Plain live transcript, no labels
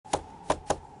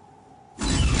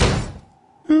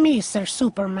Mr.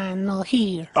 Superman not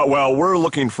here. Well, we're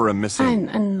looking for a missing...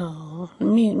 No,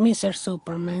 Mr.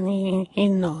 Superman, he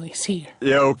no is here.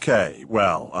 Yeah, okay.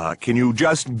 Well, can you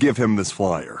just give him this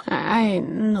flyer?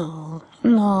 No,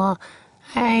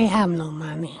 I have no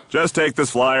money. Just take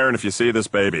this flyer, and if you see this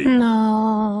baby...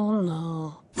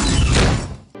 No.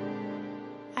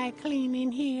 I clean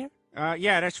in here.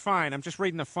 Yeah, that's fine. I'm just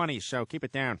reading the funnies, so keep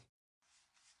it down.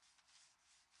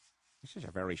 This is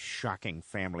a very shocking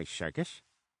family circus.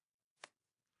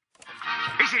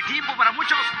 Es el tiempo para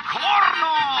muchos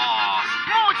hornos,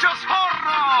 muchos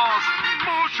hornos,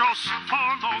 muchos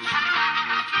hornos,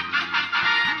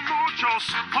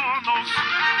 muchos hornos,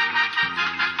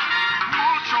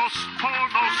 muchos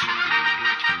hornos,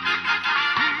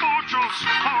 muchos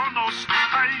hornos.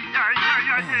 Ay, ay, ay,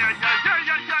 ay, ay, ay, ay, ay,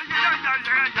 ay.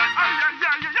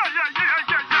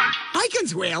 Hi,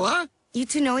 Consuela. You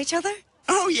two know each other?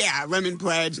 Oh, yeah, Lemon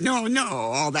Pledge. No,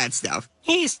 all that stuff.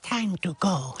 It's time to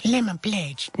go. Lemon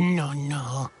Pledge.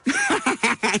 No.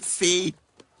 See?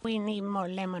 We need more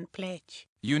Lemon Pledge.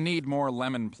 You need more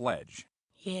Lemon Pledge.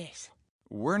 Yes.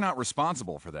 We're not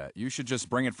responsible for that. You should just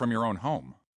bring it from your own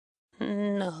home.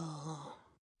 No.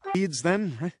 Kids,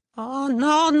 then, right? Oh,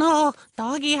 no.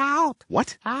 Doggy out.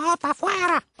 What? Out,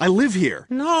 afuera. I live here.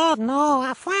 No,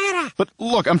 afuera. But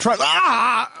look, I'm trying...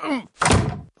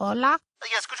 Hola?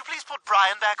 Yes, could you please put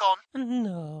Brian back on?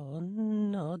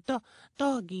 No.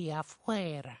 Doggy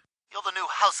afuera. You're the new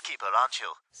housekeeper, aren't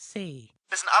you? Si.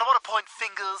 Listen, I don't want to point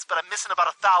fingers, but I'm missing about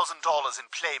 $1,000 in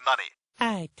play money.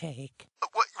 I take.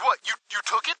 What? You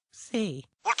took it? Si.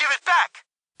 Well, give it back!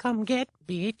 Come get,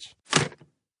 bitch.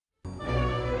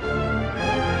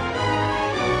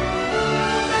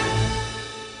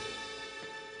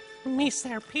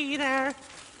 Mr. Peter,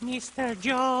 Mr.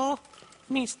 Joe,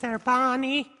 Mr.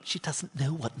 Bonnie. She doesn't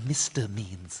know what Mr.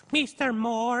 means. Mr.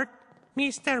 Mort,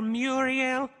 Mr.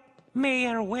 Muriel,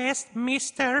 Mayor West,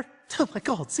 Mr. Oh my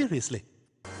God, seriously.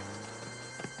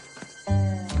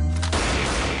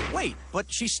 Wait,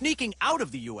 but she's sneaking out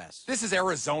of the U.S. This is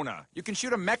Arizona. You can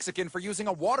shoot a Mexican for using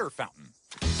a water fountain.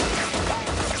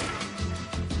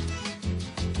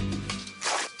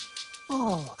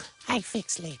 Oh, I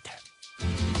fix later.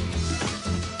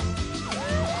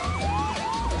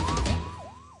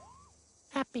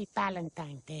 Happy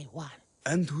Valentine's Day 1.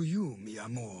 And to you, mi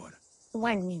amor.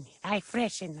 1 minute. I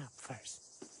freshen up first.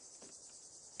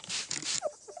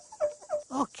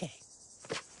 Okay.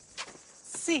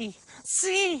 See.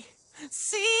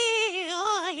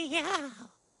 Oh, yeah.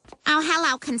 Oh,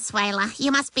 hello, Consuela.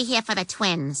 You must be here for the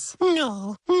twins.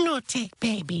 No take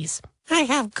babies. I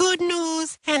have good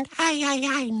news and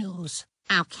I news.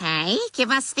 Okay, give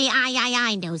us the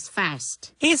I news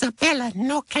first. Isabella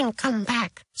no can come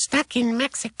back. Stuck in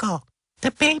Mexico.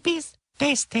 The babies,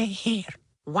 they stay here.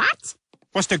 What?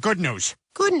 What's the good news?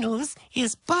 Good news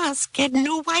is Buzz get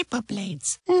new wiper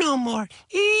blades. No more.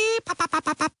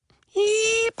 Eep-pop-pop-pop-pop.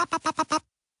 Eep-pop-pop-pop-pop.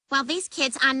 Well, these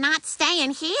kids are not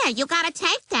staying here. You gotta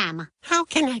take them. How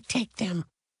can I take them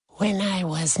when I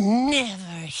was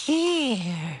never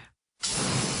here?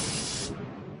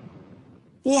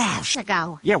 Wow.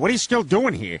 Go. Yeah, what are you still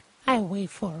doing here? I wait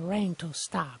for rain to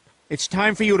stop. It's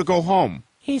time for you to go home.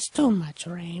 It's too much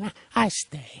rain. I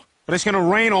stay. But it's gonna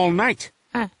rain all night.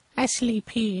 I sleep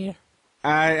here.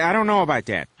 I don't know about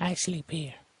that. I sleep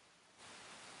here.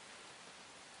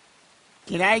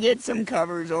 Can I get some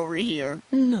covers over here?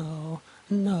 No.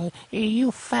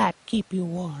 You fat keep you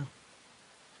warm.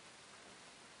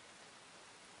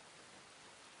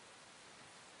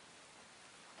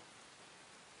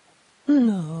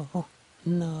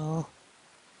 No.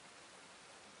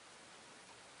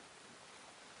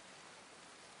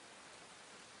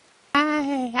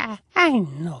 I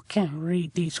no can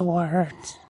read these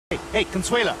words. Hey,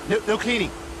 Consuela, no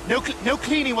cleaning. No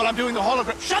cleaning while I'm doing the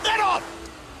hologram. Shut that off!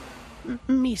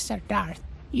 Mr. Darth,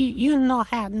 you no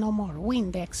have no more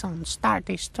Windex on Star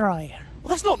Destroyer. Well,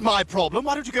 that's not my problem.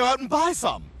 Why don't you go out and buy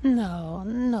some?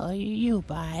 No, you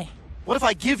buy. What if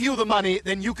I give you the money,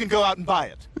 then you can go out and buy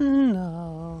it?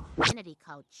 No. Identity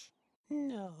coach.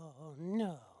 No.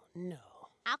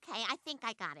 Okay, I think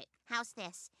I got it. How's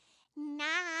this?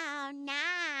 No.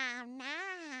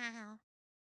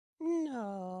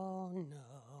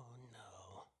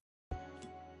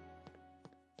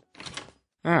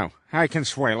 Oh, hi,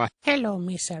 Consuela. Hello,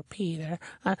 Mr. Peter.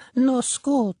 No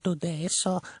school today,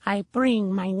 so I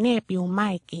bring my nephew,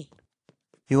 Mikey.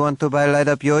 You want to buy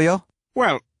light-up yo-yo?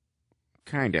 Well,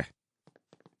 kinda.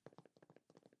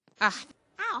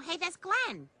 Oh, hey, there's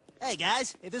Glenn. Hey,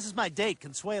 guys. Hey, this is my date,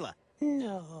 Consuela.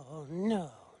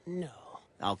 No.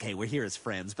 Okay, we're here as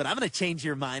friends, but I'm gonna change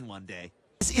your mind one day.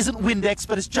 This isn't Windex,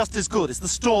 but it's just as good. It's the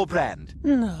store brand.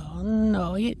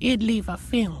 No, you'd leave a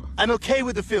film. I'm okay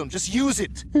with the film. Just use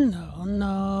it.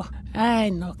 No, I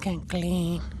no can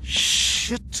clean.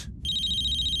 Shit.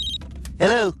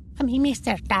 Hello. I mean,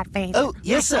 Mr. Darth Vader. Oh,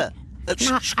 yes, sir.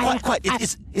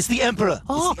 Quiet. It's the Emperor.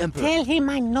 Oh, it's the Emperor. tell him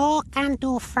I no can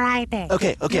do Friday.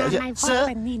 Okay. My Sir,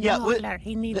 husband need Muffler.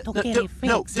 He need to get it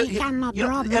no, fixed. He cannot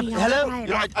drop me on hello?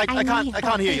 Friday. I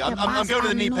can't hear you. I'm going to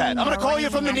the knee pad. I'm going to call you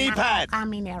from the knee pad.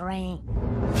 I'm in the rain.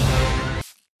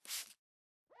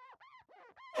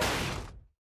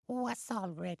 What's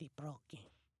already broken?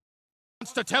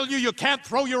 Wants to tell you you can't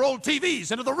throw your old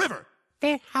TVs into the river.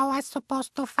 Then how I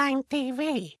supposed to find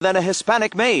TV? Than a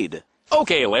Hispanic maid.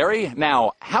 Okay, Larry.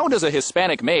 Now, how does a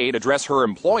Hispanic maid address her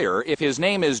employer if his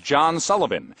name is John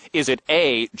Sullivan? Is it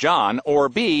A, John, or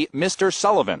B, Mr.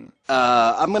 Sullivan?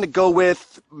 I'm gonna go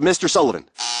with Mr. Sullivan.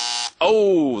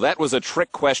 Oh, that was a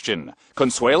trick question.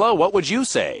 Consuela, what would you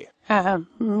say?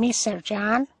 Mr.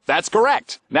 John? That's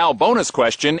correct. Now, bonus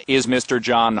question, is Mr.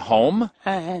 John home?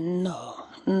 No,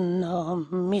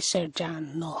 Mr.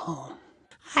 John, no home.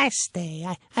 I stay,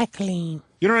 I clean.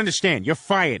 You don't understand. You're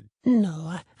fired.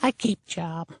 No, I keep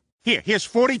job. Here's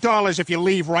 $40 if you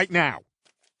leave right now.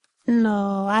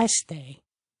 No, I stay.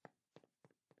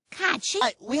 God,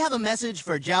 we have a message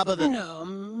for Jabba the... No,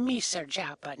 Mr.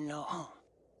 Jabba, no home.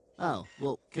 Oh,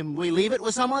 well, can we leave it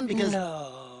with someone? Because...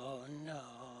 No.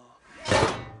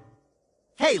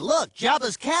 Hey, look,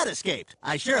 Jabba's cat escaped.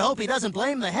 I sure hope he doesn't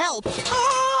blame the help.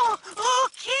 Oh,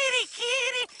 kitty.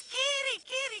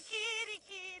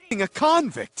 A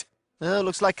convict.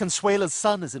 Looks like Consuela's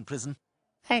son is in prison.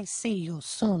 I see you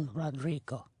soon,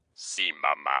 Rodrigo. Si,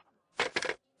 mama.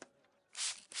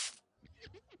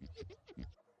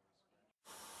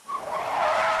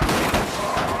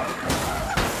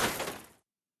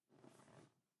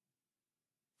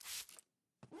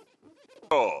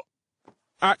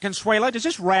 Consuela, does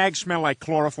this rag smell like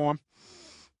chloroform?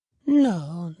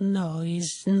 No,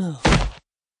 it's no.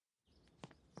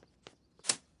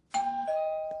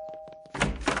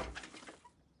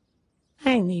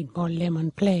 I need more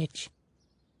lemon pledge.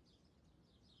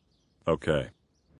 Okay.